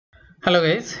Hello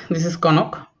guys, this is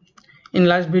Konok. In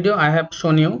last video I have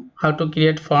shown you how to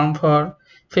create form for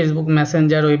Facebook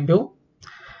Messenger WebView,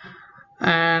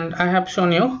 and I have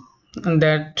shown you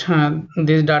that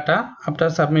this data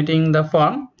after submitting the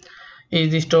form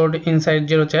is stored inside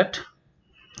JeroChat.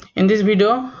 In this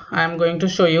video I am going to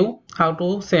show you how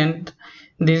to send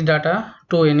this data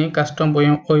to any custom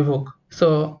webhook.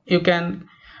 So you can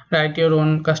write your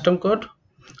own custom code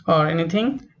or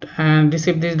anything and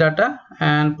receive this data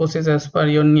and process as per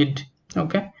your need.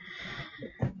 Okay,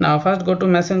 now first go to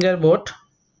Messenger bot.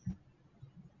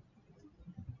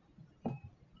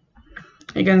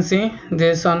 You can see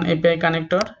JSON API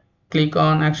Connector. Click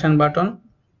on action button,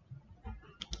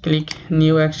 click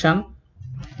new action,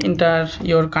 enter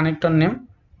your connector name.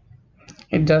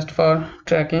 It's just for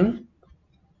tracking.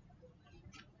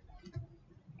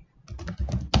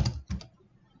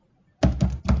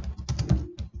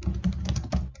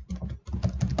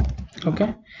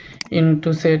 Okay, you need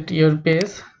to set your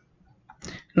page.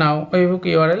 Now webhook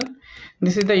URL,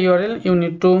 this is the URL you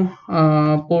need to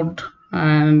put,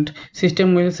 and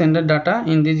system will send the data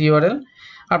in this URL.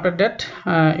 After that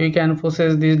you can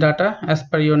process this data as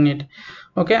per your need.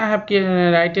 Okay, I have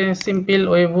write a simple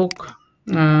webhook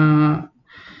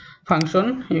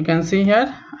function. You can see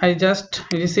here I just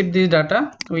receive this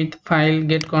data with file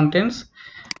get contents.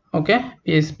 Okay,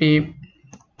 PHP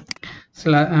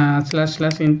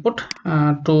 // input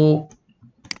to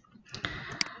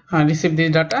receive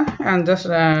this data, and just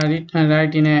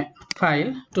write in a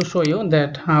file to show you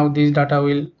that how this data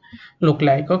will look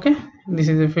like. Okay, this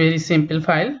is a very simple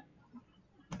file.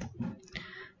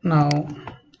 Now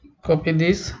copy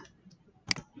this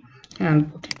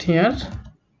and put it here.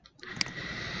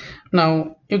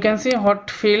 Now you can see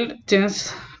what field change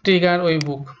trigger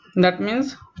webhook. That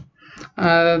means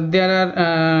there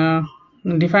are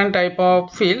different type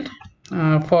of field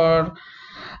for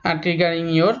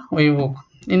triggering your webhook.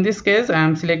 In this case I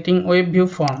am selecting WebView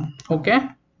form. Okay,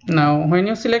 now when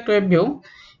you select WebView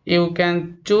you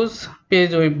can choose page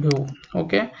WebView.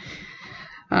 Okay,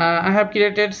 I have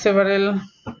created several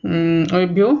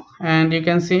WebView, and you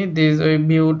can see this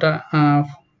WebView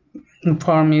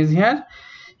form is here.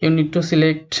 You need to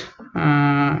select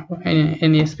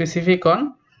any specific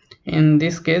one. In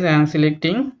this case I am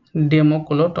selecting demo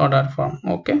quote order form.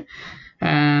 Okay,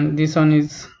 and this one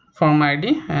is form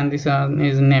ID and this one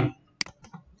is name.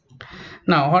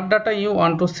 Now what data you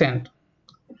want to send?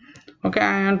 Okay,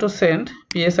 I want to send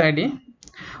PS ID.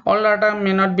 All data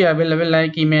may not be available,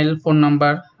 like email, phone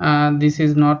number. This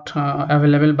is not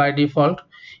available by default.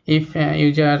 If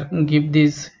user give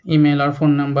this email or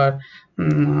phone number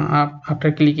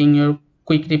after clicking your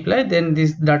quick reply, then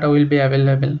this data will be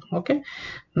available. Okay,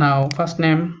 now first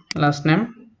name, last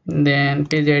name, then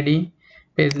page ID,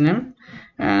 page name,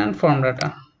 and form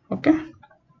data. Okay,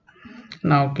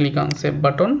 now click on save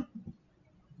button.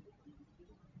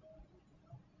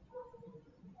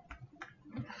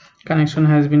 Connection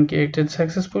has been created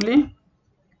successfully.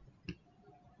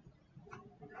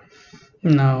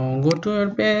 Now go to your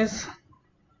page.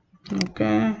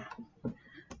 Okay,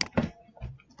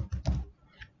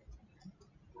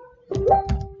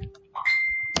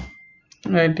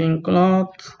 writing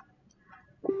cloth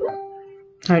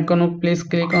icon. Please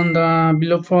click on the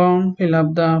below form, fill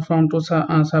up the form to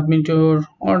submit your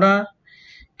order.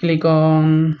 Click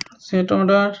on set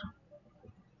order.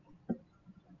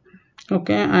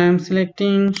 Okay, I am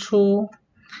selecting shoe,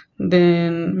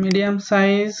 then medium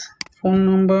size, phone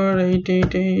number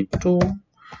 8882,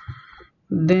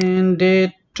 then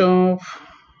date of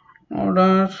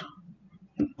order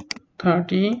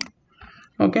 30.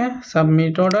 Okay,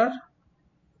 submit order.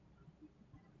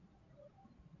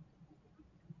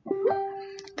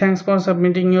 Thanks for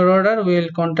submitting your order. We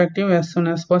will contact you as soon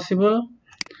as possible.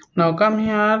 Now come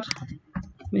here,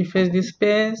 refresh this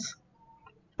page.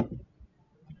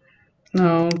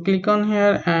 Now click on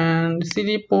here and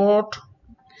see report.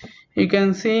 You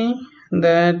can see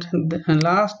that the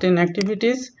last 10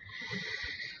 activities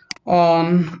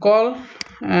on call,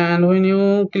 and when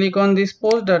you click on this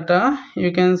post data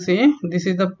you can see this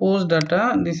is the post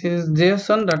data. This is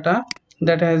JSON data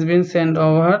that has been sent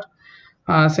over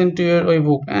sent to your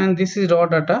webhook, and this is raw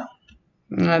data.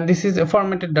 This is a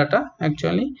formatted data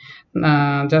actually,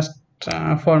 just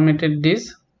formatted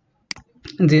this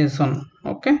JSON.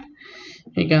 Okay,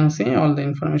 you can see all the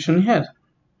information here.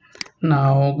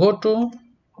 Now go to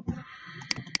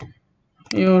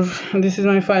your, this is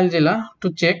my FileZilla.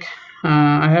 To check,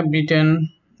 I have written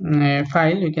a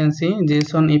file. You can see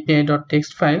JSON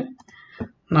API.txt file.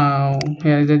 Now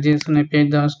here is the JSON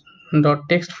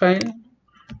API.txt file.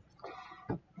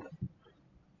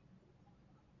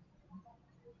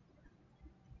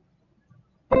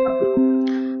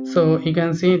 So you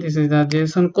can see this is the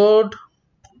JSON code.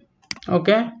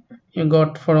 Okay, you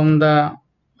got from the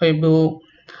WEBVIEW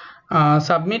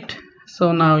submit.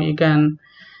 So now you can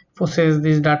process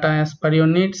this data as per your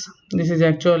needs. This is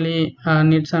actually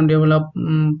need some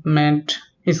development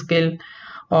skill,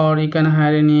 or you can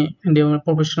hire any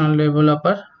professional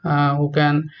developer who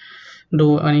can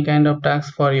do any kind of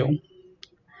task for you.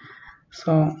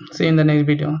 So see you in the next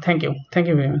video. Thank you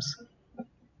very much.